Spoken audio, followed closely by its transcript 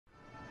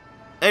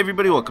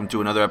everybody, welcome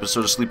to another episode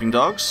of Sleeping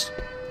Dogs.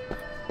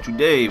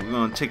 Today we're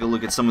going to take a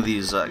look at some of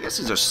these, I guess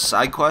these are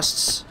side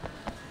quests.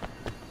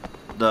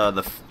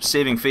 The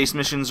saving face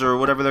missions or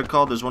whatever they're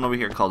called. There's one over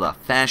here called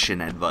Fashion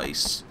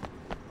Advice.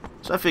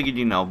 So I figured,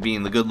 you know,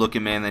 being the good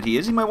looking man that he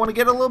is, he might want to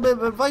get a little bit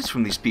of advice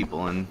from these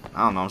people and,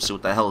 I don't know, see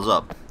what the hell's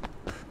up.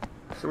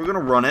 So we're going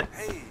to run it.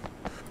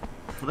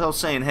 What the hell's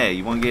saying, hey,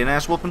 you want to get an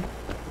ass whooping?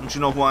 Don't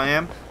you know who I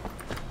am?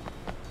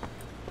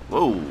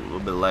 Whoa, a little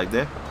bit of lag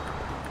there.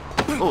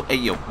 Oh, hey,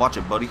 yo, watch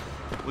it, buddy.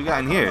 What we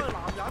got in here?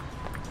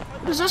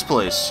 What is this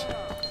place?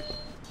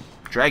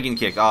 Dragon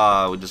kick.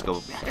 Ah, we just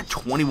go. I got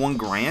 21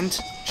 grand?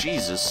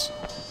 Jesus.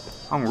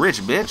 I'm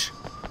rich, bitch.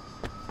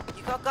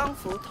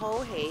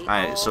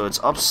 Alright, so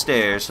it's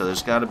upstairs, so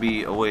there's gotta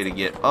be a way to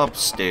get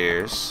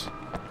upstairs.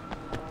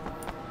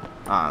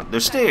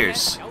 There's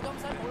stairs.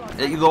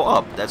 You go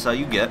up. That's how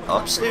you get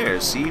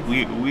upstairs. See,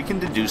 we can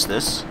deduce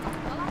this.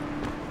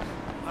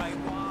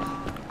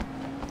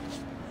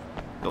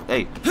 Go,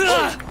 hey.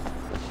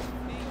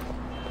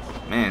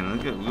 Man,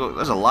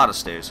 there's a lot of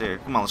stairs here.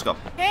 Come on, let's go.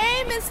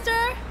 Hey,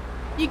 mister.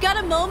 You got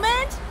a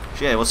moment?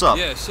 Shay, what's up?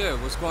 Yeah, sure.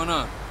 What's going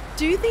on?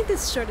 Do you think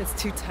this shirt is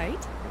too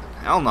tight?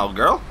 Hell no,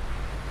 girl.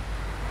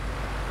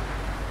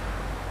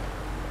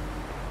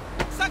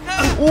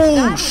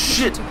 Oh,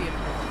 shit.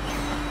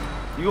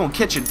 You gonna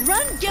catch it.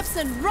 Run,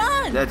 Gibson,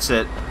 run! That's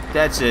it.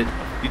 That's it.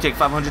 You take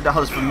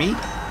 $500 from me?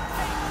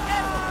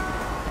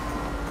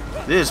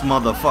 This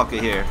motherfucker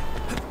here.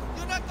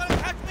 You're not gonna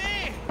catch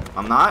me!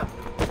 I'm not?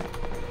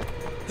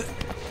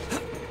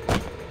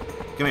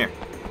 Come here.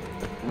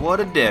 What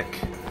a dick.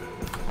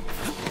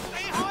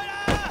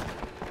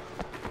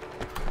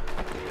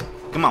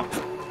 Come on.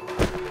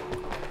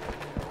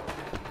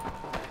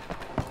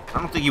 I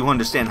don't think you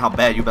understand how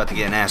bad you're about to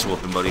get an ass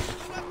whooping, buddy.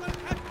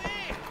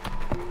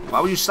 Why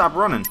would you stop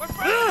running? Come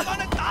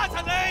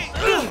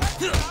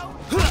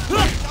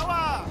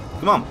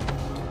on.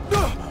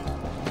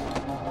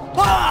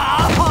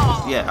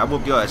 Yeah, I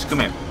whooped your ass.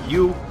 Come here.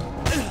 You.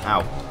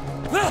 Ow.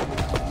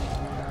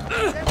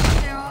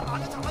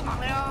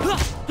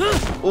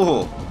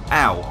 Oh,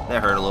 ow.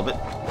 That hurt a little bit.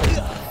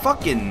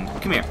 Fucking.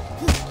 Come here.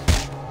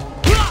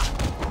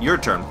 Your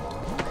turn.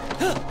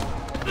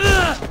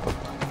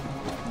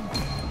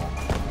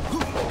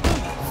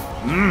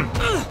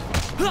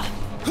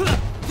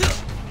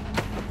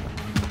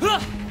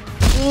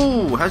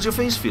 Ooh, how's your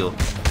face feel?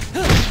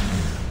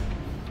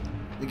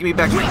 Give me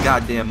back my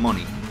goddamn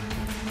money.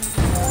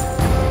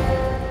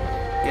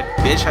 Yeah,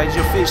 bitch, how's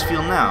your face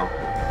feel now?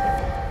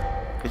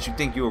 Bet you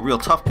think you're a real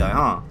tough guy,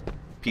 huh?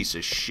 Piece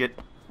of shit.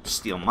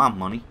 Steal my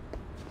money.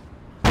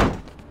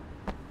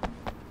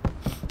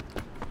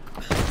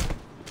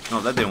 No,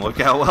 that didn't work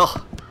out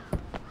well.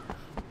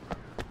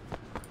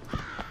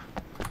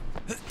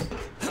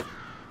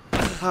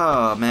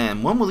 Oh,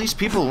 man. When will these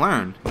people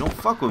learn? You don't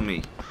fuck with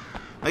me.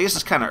 I guess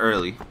it's kind of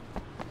early.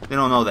 They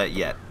don't know that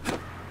yet.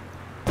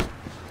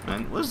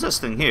 And what is this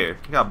thing here?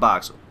 We got a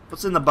box.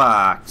 What's in the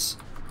box?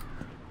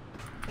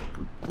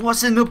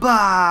 What's in the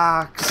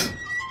box?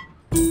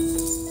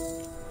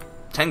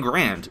 10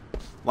 grand.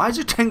 Why is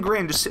there 10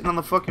 grand just sitting on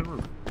the fucking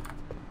roof?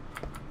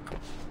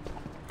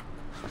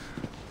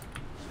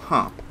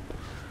 Huh.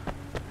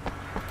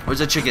 Where's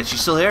that chick at? She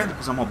still here?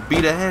 Because I'm gonna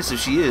beat her ass if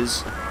she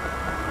is.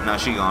 Nah,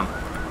 she gone.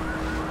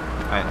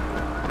 Alright.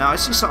 Now I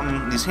see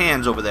something, these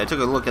hands over there. I took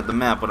a look at the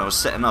map when I was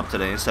setting up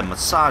today. It said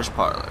massage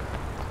parlor.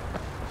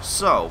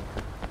 So,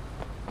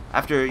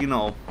 after, you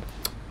know,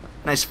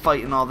 nice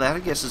fight and all that, I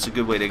guess it's a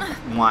good way to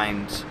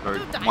wind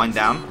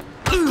down.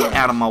 Get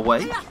out of my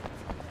way.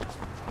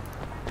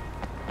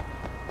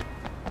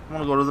 I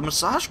want to go to the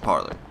massage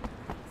parlor.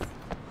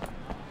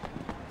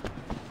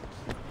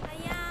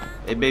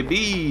 Hey,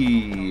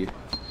 baby.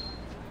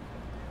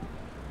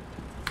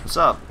 What's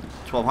up?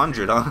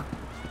 1200, huh?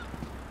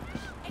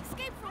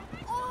 Escape from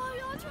all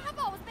your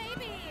troubles,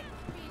 baby.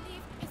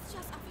 Believe it's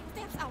just a few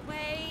steps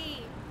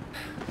away.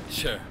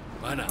 Sure.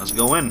 Why not? Let's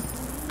go in.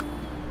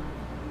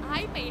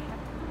 I may have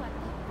to do a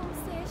double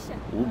session.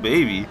 Ooh,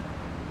 baby.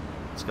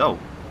 Let's go.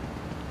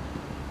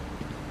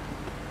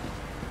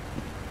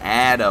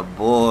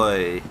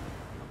 Attaboy.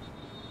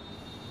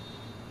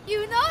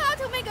 You know how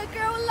to make a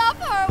girl love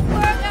her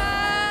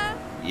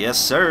worker. Yes,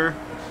 sir.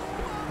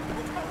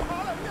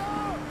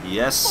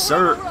 Yes,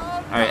 sir.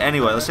 Alright,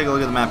 anyway, let's take a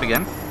look at the map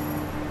again.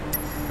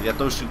 We got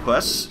those two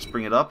quests. Let's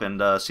bring it up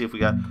and see if we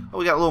got... Oh,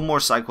 we got a little more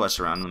side quests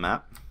around the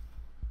map.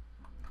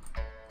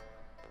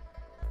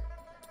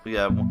 We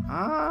got... And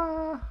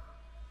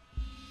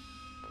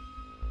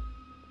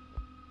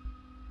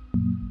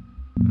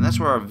that's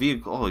where our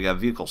vehicle... Oh, we got a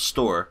vehicle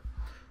store.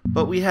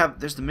 But we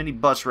have... There's the mini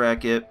bus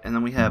racket, and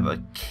then we have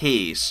a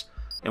case.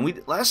 And we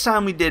last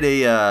time we did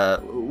a...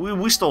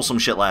 we stole some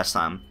shit last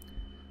time.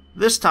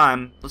 This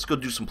time, let's go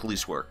do some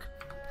police work.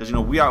 Because, you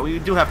know, we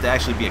do have to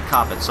actually be a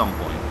cop at some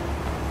point.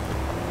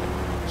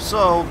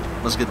 So,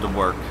 let's get to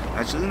work.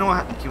 Actually, you know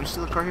what? Can we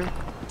steal the car here?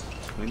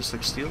 Can we just,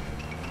 like, steal?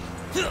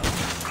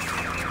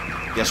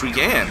 Yes, we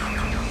can.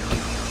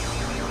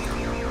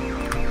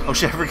 Oh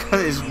shit, I forgot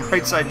his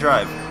right side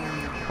drive.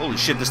 Holy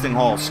shit, this thing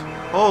hauls.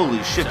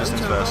 Holy shit, this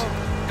thing's fast.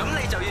 咁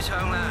你就要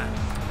唱啦，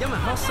因為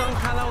Hot Song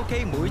卡拉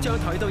OK 每張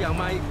台都有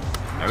咪。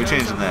Are we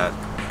changing that?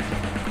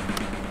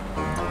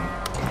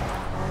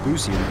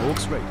 Lucy and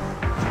Hawks Radio.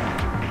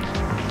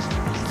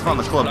 It's on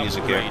the club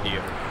music here.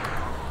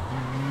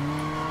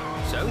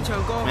 想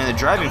唱歌 Man, the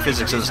driving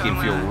physics of this game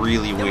feel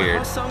really 因為 weird.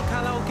 Hot Song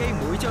卡拉 OK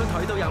每張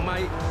台都有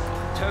咪，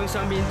唱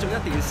上面仲有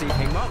電視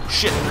屏幕。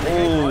 Shit.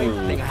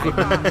 定係 Oh.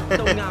 吧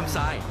都啱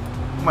晒。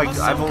 My,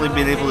 I've only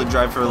been able to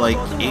drive for like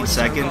 8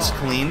 seconds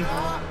clean.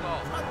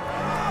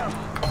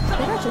 大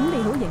家準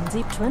備好迎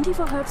接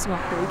24 Hertz 樂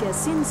隊嘅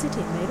Sin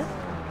City 未呢？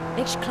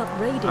 H Club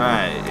Radio。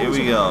 Alright, here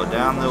we go,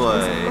 down the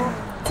way.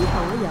 之後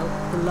咧有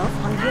The Love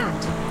I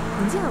Want，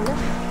 然之後咧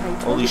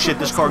係 Holy shit,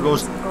 this car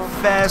goes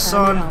fast,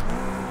 son.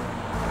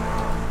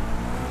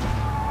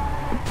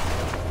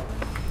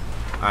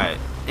 Alright,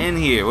 in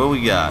here, what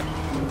we got?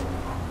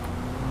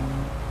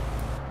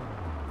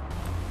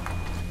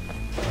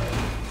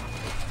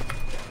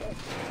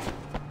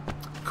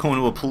 Going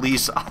to a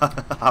police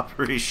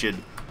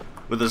operation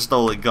with a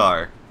stolen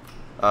car.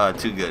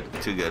 Too good,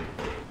 too good.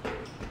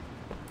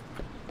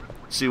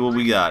 See what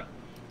we got.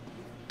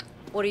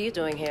 What are you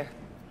doing here?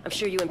 I'm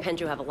sure you and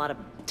Pendrew have a lot of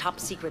top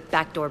secret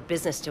backdoor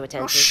business to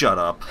attend Oh, to. shut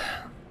up.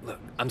 Look,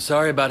 I'm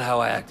sorry about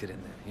how I acted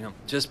in there. You know,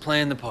 just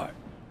playing the part.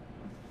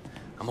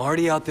 I'm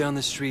already out there on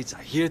the streets.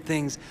 I hear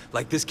things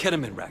like this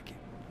ketamine racket.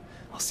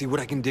 I'll see what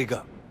I can dig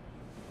up.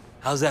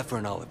 How's that for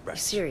an olive You branch?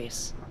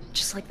 serious?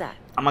 Just like that?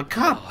 I'm a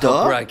cop,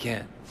 Help where duh. I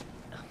can.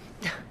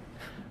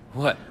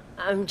 What?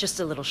 I'm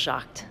just a little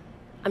shocked.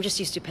 I'm just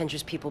used to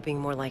Pendrew's people being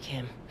more like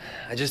him.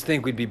 I just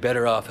think we'd be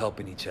better off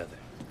helping each other.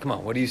 Come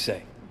on, what do you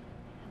say?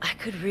 I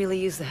could really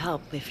use the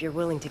help if you're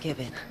willing to give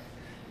it.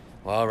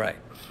 Well, all right.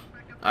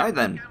 Alright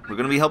then, we're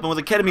gonna be helping with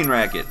a ketamine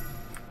racket.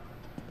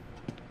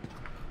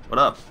 What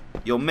up?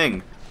 Yo,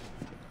 Ming.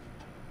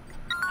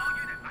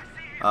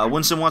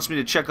 Winston wants me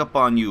to check up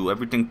on you.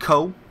 Everything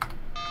co?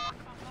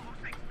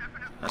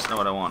 That's not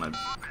what I wanted.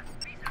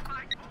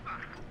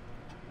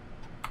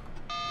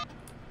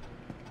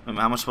 Wait a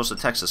minute, how am I supposed to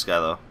text this guy,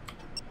 though?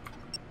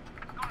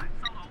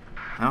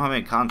 I don't have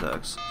any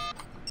contacts.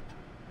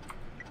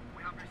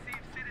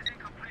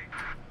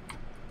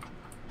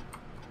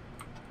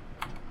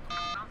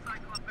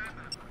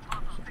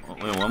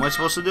 Wait, what am I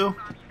supposed to do?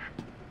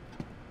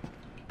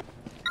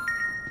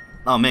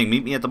 Oh, Ming,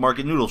 meet me at the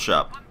market noodle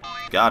shop.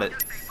 Got it.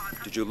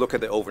 Did you look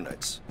at the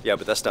overnights? Yeah,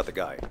 but that's not the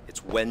guy.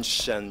 It's Wen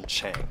Shen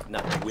Chang,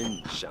 not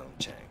Win Shang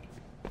Chang.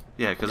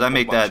 Yeah, because I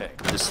make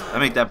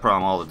that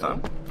problem all the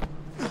time.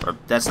 Or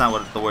that's not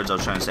what the words I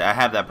was trying to say. I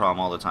have that problem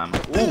all the time.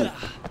 Ooh. All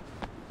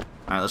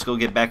right, let's go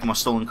get back in my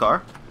stolen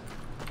car.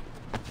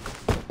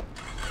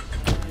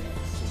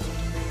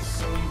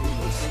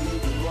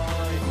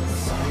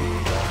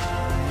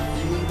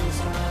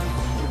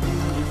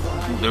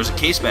 Ooh, there was a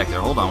case back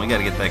there. Hold on, we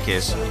gotta get that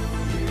case.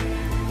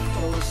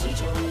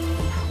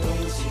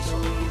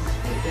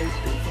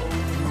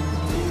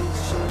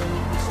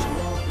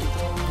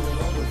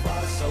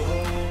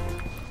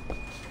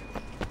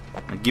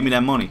 Now give me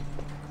that money.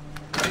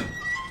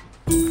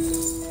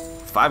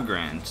 5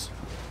 grand.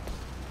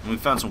 And we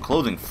found some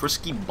clothing.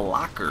 Frisky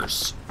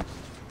blockers.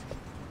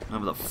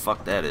 Whatever the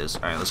fuck that is.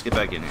 Alright, let's get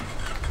back in here.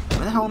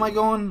 Where the hell am I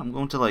going? I'm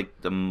going to like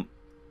the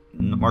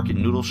market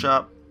noodle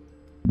shop.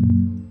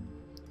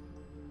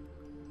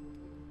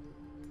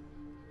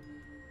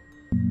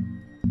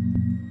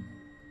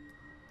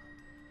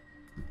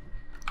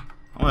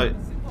 Oh, wait.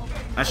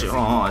 Actually,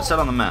 hold on. It said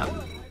on the map.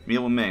 Meet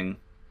with Ming.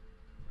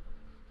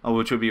 Oh,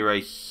 which would be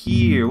right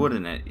here,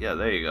 wouldn't it? Yeah,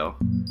 there you go.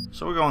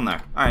 So we're going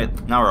there.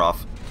 Alright, now we're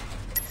off.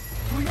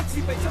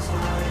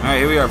 Alright,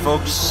 here we are,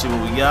 folks. See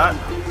what we got.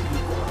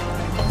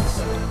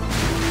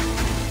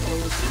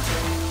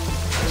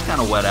 It's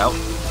kind of wet out.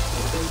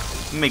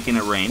 Making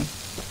it rain.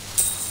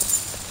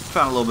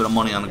 Found a little bit of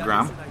money on the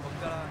ground.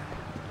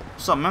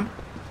 What's up, man?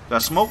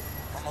 Got smoke?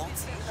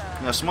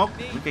 You got smoke?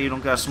 Okay, you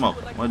don't got smoke.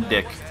 What a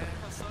dick.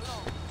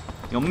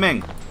 Yo,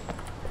 Ming.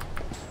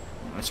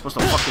 I'm supposed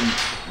to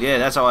fucking... Yeah,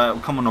 that's how I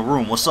come in the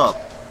room. What's up?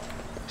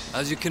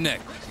 How's your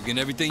connect? You getting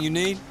everything you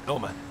need? No,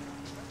 man.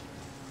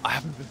 I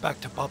haven't been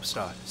back to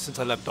Popstar since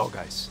I left Dog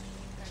Eyes.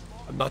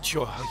 I'm not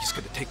sure how he's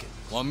gonna take it.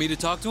 Want me to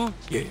talk to him?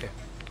 Yeah.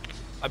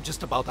 I'm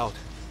just about out.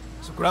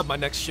 So grab my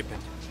next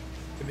shipment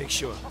and make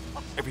sure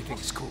everything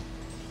is cool.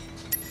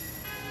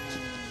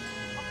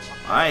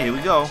 Alright, here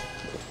we go.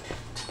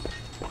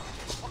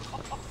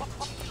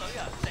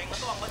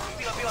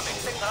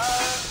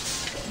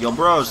 Yo,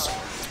 bros.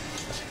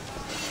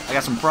 I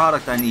got some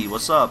product I need.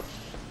 What's up?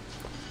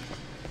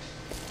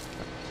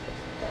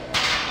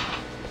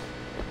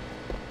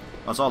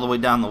 Oh, it's all the way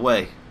down the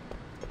way.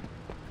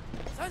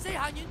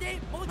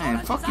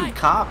 Man, fuck you,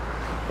 cop.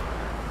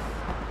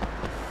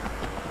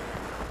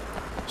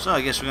 So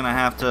I guess we're gonna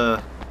have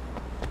to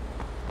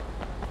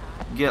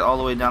get all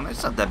the way down there.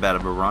 It's not that bad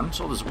of a run,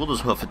 so we'll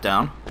just hoof it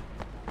down.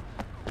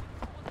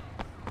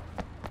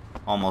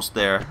 Almost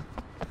there.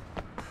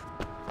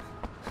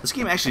 This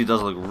game actually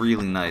does look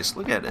really nice.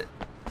 Look at it.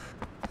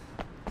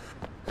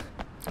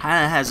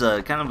 Kinda has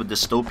a kind of a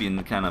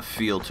dystopian kind of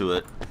feel to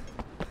it.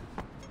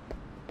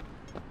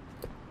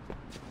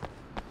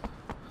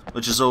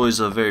 which is always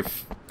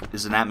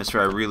is an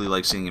atmosphere I really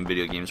like seeing in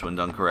video games when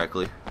done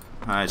correctly.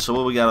 Alright, so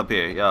what we got up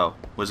here? Yo,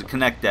 where's it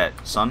connect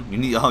at, son?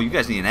 You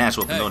guys need an ass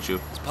whooping, don't you?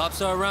 Is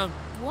Popstar around?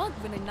 What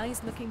will a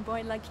nice-looking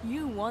boy like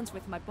you want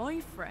with my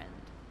boyfriend?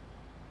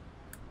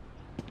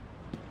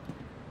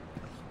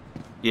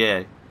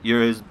 Yeah,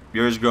 you're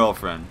his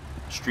girlfriend.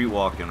 Street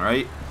walking,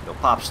 right? Yo,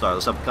 Popstar,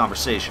 let's have a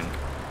conversation.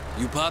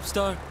 You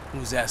Popstar?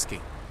 Who's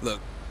asking? Look,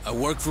 I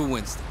work for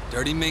Winston.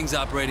 Dirty Ming's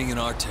operating in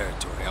our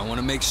territory. I want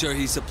to make sure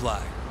he's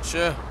supplied.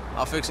 Sure,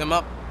 I'll fix him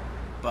up.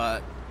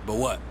 But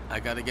what? I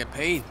gotta get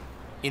paid.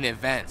 In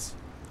advance.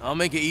 I'll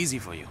make it easy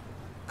for you.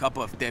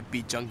 Couple of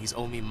deadbeat junkies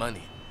owe me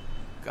money.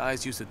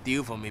 Guys used to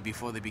deal for me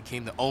before they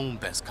became their own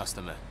best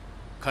customer.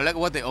 Collect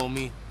what they owe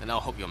me, and I'll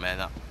hook your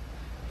man up.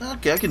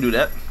 Okay, I can do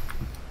that.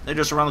 They're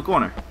just around the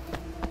corner.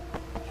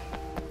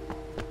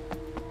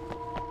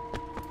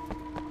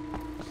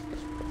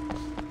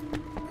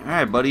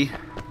 Alright, buddy.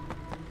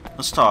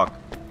 Let's talk.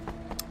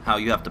 How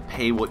you have to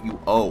pay what you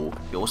owe.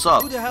 Yo, what's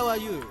up? Who the hell are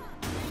you?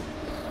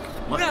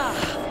 What?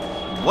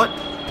 What?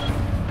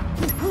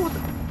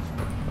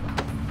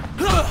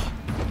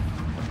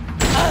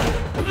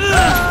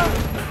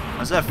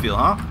 How's that feel,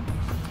 huh?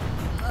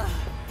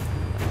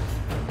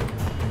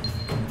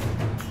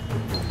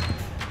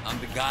 I'm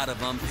the god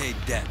of unpaid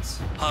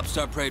debts.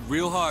 Popstar prayed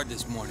real hard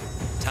this morning.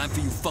 Time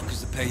for you fuckers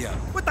to pay up.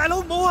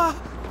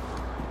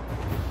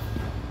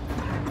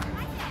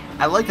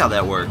 I like how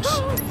that works.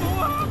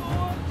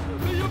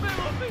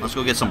 Let's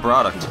go get some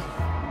product.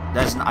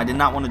 I did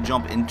not want to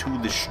jump into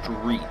the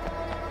street.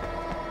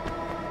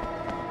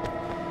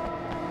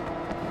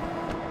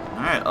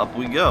 Alright, up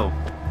we go.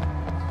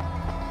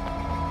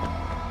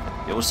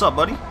 Yo, what's up,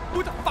 buddy?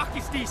 Who the fuck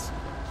is this?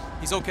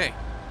 He's okay.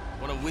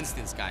 One of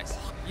Winston's guys.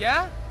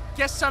 Yeah?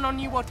 Guess son on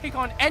you will take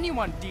on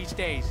anyone these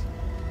days.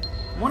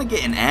 Want to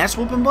get an ass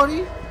whooping,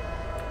 buddy?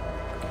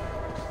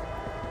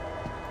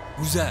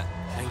 Who's that?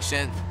 Hang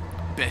Shen.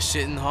 Best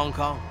shit in Hong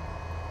Kong.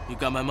 You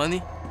got my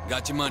money?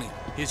 Got your money.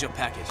 Here's your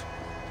package.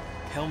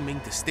 Tell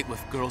Ming to stick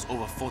with girls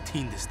over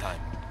 14 this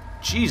time.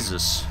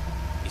 Jesus.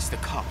 It's the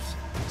cops.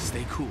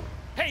 Stay cool.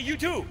 Hey, you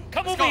two!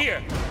 Come over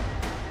here!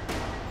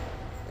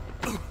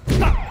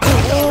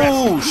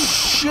 Oh,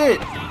 shit!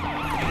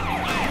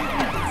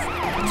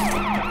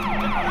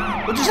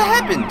 What just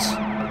happened?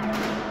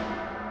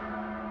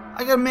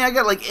 I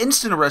got like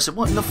instant arrested.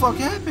 What in the fuck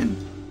happened?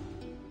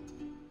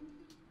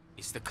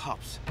 It's the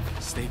cops.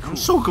 Stay cool. I'm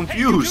so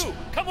confused. Hey, you two!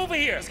 Come over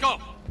here! Let's go!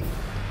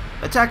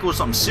 That tackle was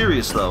something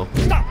serious, though.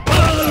 Stop!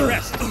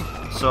 Arrest!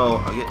 So,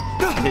 I get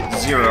hit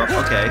 0.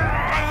 Okay.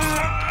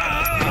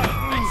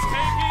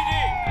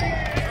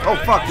 Oh,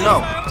 fuck,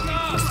 no.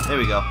 There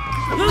we go.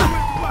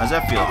 How's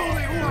that feel?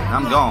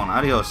 I'm gone.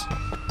 Adios.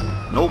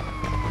 Nope.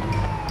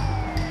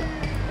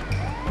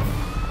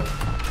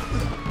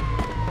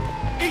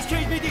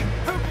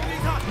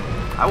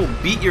 I will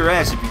beat your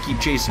ass if you keep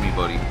chasing me,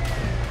 buddy.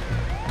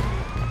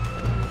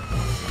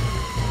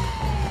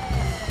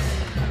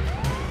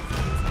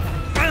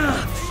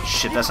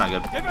 Shit, that's not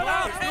good.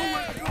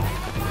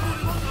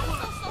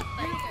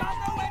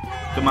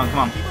 Come on, come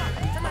on.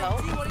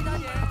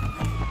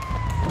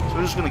 So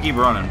we're just gonna keep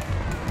running.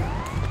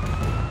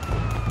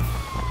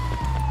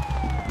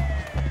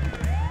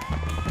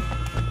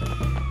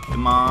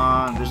 Come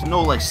on. There's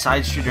no like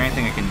side street or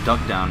anything I can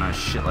duck down or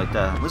shit like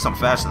that. At least I'm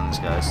faster than these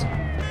guys.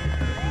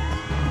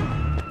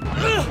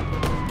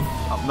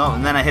 Oh, no,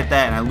 and then I hit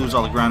that and I lose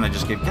all the ground I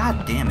just gave.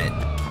 God damn it.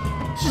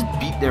 Just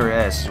beat their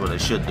ass is what I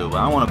should do, but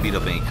I don't want to beat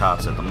up any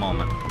cops at the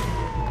moment.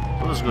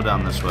 So let's go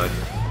down this way.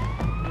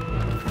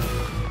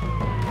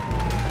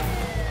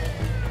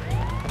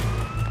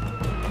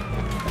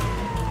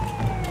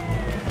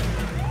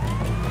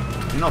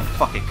 You know,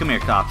 fuck it. Come here,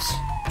 cops.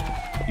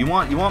 You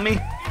want me?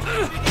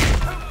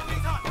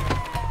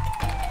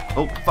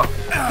 Oh, fuck.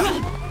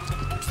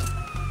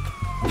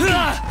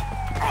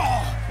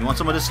 You want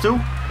some of this too?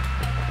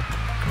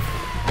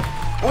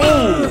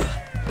 Oh!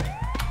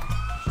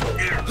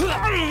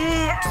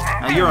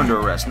 Now you're under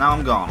arrest. Now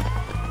I'm gone.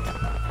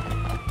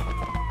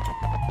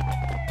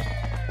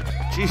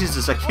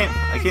 Jesus, I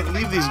can't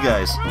leave these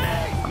guys.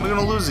 How am I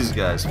gonna lose these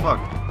guys? Fuck.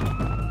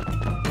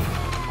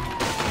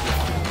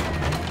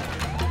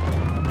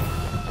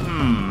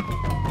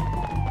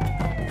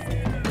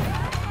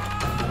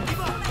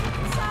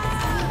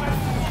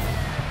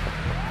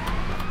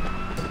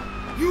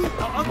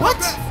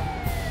 What?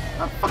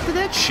 How the fuck did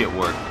that shit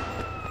work?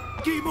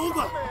 Game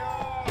over!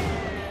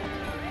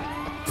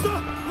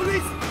 Stop!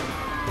 Police!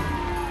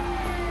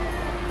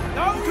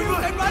 No, you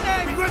can run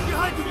in! Right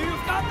behind you!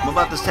 What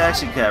about this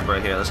taxi cab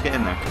right here? Let's get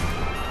in there.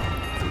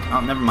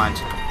 Oh, never mind.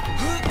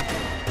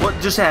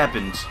 What just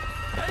happened?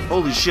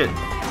 Holy shit.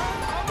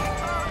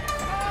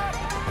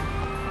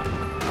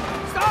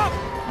 Stop!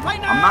 Right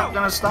now! I'm not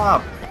gonna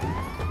stop.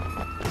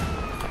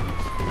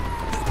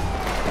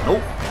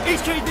 Nope.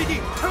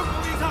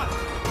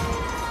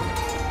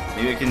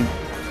 Maybe I can...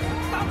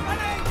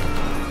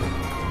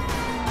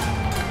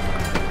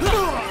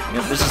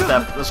 Yep, this is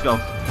step. Let's go.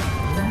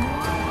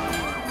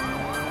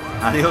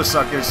 Adios,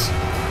 suckers.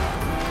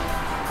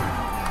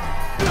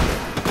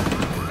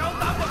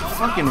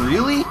 Fucking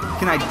really?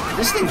 Can I...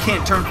 This thing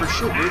can't turn for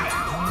shit, dude.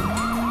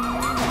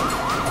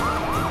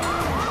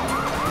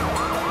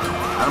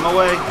 Out of my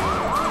way.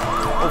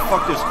 Oh,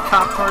 fuck, there's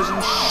cop cars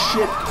and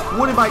shit.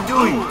 What am I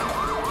doing?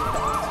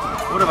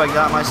 What have I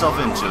got myself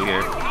into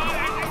here?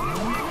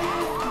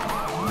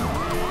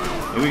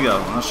 Here we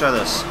go. Let's try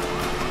this.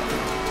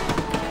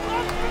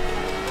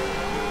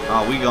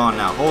 Oh, we gone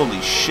now. Holy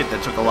shit,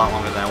 that took a lot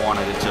longer than I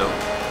wanted it to.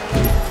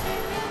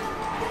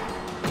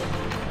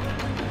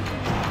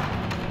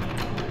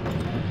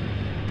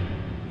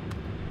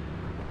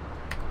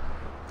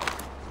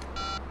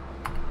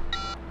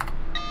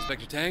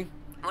 Inspector Tang?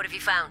 What have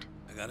you found?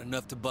 I got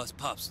enough to bust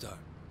Popstar,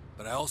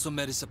 but I also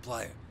met his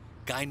supplier,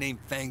 guy named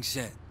Fang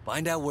Shen.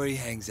 Find out where he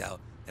hangs out,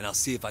 and I'll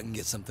see if I can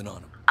get something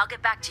on him. I'll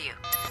get back to you.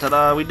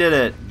 Ta-da, we did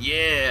it.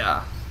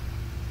 Yeah.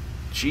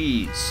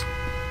 Jeez.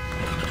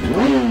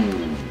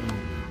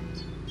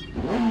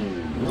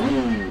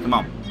 Come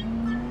on.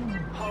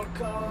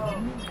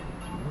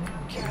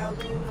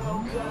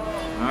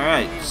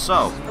 Alright,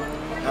 so,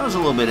 that was a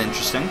little bit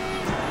interesting.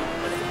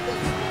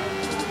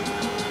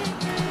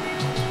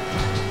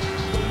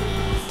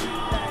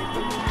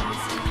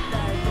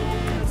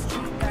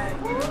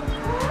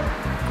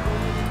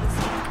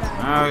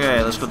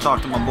 Okay, let's go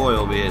talk to my boy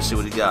over here, see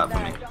what he got for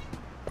me.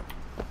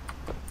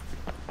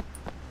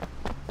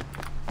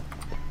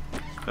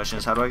 Question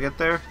is, how do I get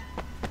there?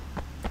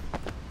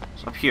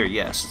 It's up here,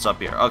 yes, it's up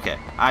here. Okay,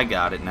 I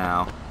got it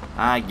now.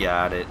 I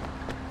got it.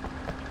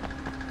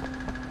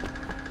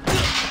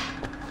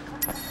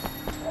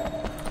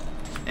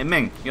 Hey,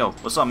 Ming. Yo,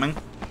 what's up, Ming?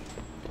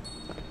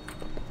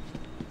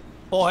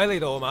 Oh, hey,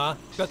 Lido, ma.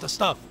 Got the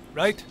stuff,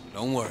 right?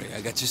 Don't worry,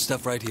 I got your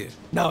stuff right here.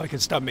 Now I can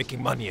start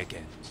making money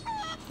again.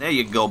 There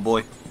you go,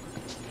 boy.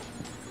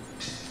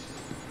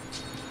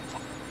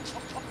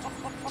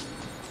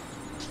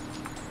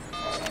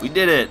 We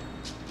did it.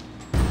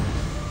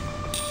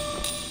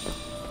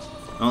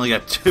 I only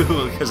got 2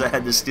 because I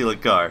had to steal a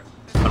car,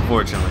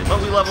 unfortunately.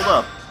 But we leveled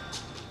up.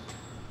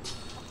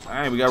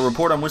 Alright, we got a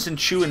report on Winston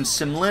Chu and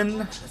Sim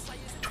Lin.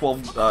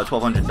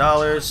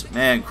 $1,200.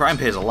 Man, crime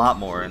pays a lot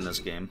more in this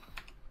game.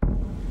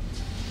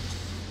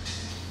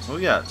 What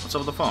we got? What's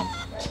up with the phone?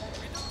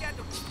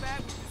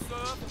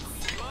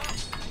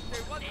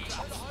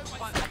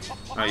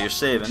 Alright, you're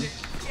saving.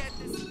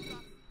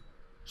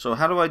 So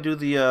how do I do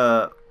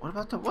the, what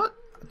about the, what?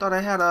 I thought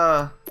I had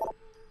a...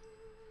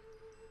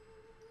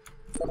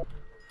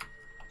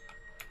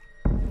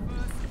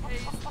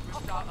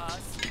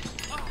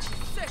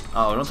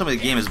 Oh, don't tell me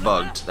the game is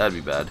bugged. That'd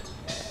be bad.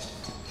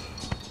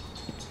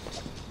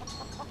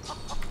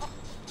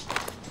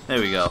 There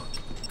we go.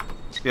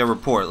 We have a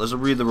report. Let's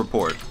read the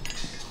report.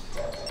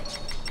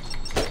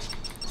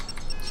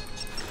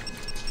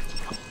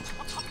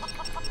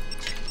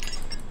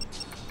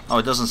 Oh,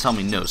 it doesn't tell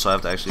me no, so I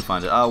have to actually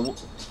find it.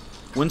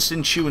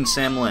 Winston Chu and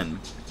Sam Lin.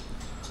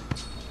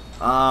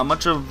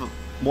 Much of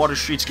Water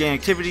Street's gang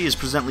activity is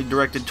presently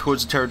directed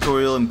towards the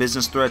territorial and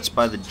business threats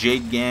by the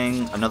Jade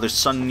Gang, another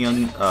Sun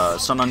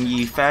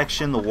Yi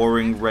faction. The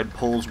warring Red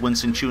Poles,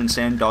 Winston Chu and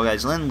Sam Dog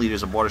Eyes Lin,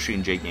 leaders of Water Street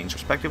and Jade Gangs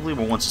respectively,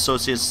 were once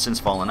associates, since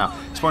fallen out.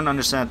 It's important to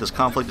understand that this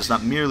conflict is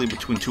not merely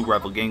between 2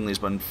 rival gang leaders,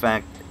 but in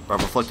fact are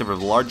reflective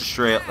of the larger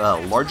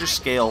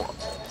scale,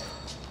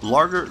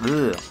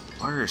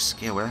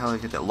 where the hell did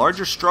I get that?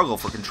 Larger struggle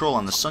for control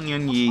on the Sun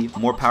Yi.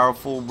 More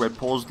powerful Red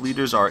Poles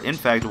leaders are in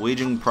fact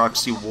waging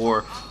proxy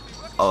war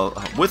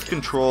with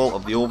control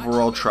of the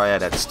overall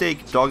triad at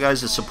stake. Dog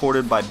Eyes is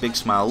supported by Big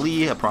Smile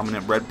Lee, a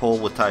prominent Red Pole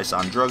with ties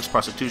on drugs,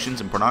 prostitutions,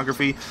 and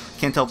pornography.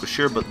 Can't tell for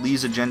sure, but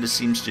Lee's agenda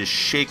seems to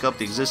shake up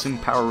the existing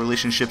power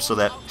relationships so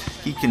that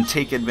he can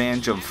take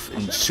advantage of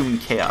ensuing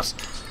chaos.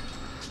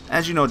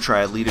 As you know,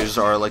 Triad leaders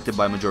are elected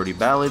by majority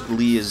ballot.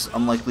 Lee is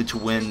unlikely to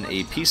win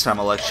a peacetime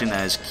election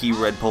as key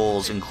Red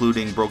Poles,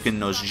 including Broken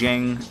Nose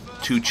Jiang,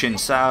 Tu Chin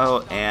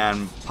Sao,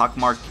 and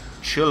Pakmark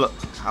Shiluk,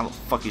 how the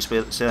fuck you say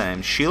that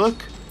name,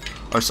 Shiluk,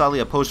 are solidly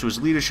opposed to his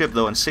leadership,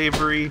 though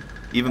unsavory,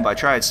 even by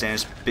Triad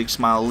standards. Big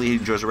Smile Lee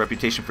enjoys a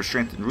reputation for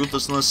strength and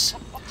ruthlessness,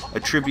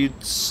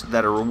 attributes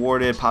that are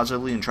rewarded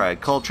positively in Triad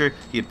culture.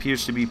 He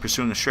appears to be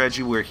pursuing a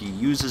strategy where he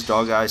uses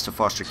Dog Eyes to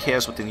foster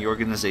chaos within the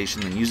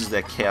organization and uses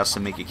that chaos to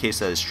make a case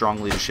that his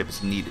strong leadership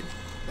is needed.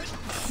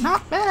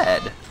 Not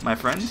bad, my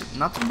friend.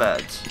 Not too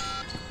bad.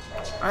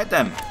 Alright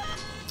then.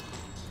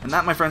 And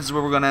that, my friends, is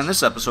where we're going to end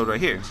this episode right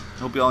here.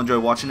 Hope you all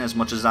enjoyed watching it as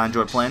much as I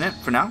enjoyed playing it.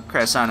 For now,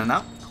 Crash signing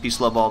out. Peace,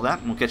 love, all that,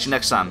 and we'll catch you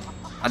next time.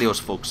 Adios,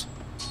 folks.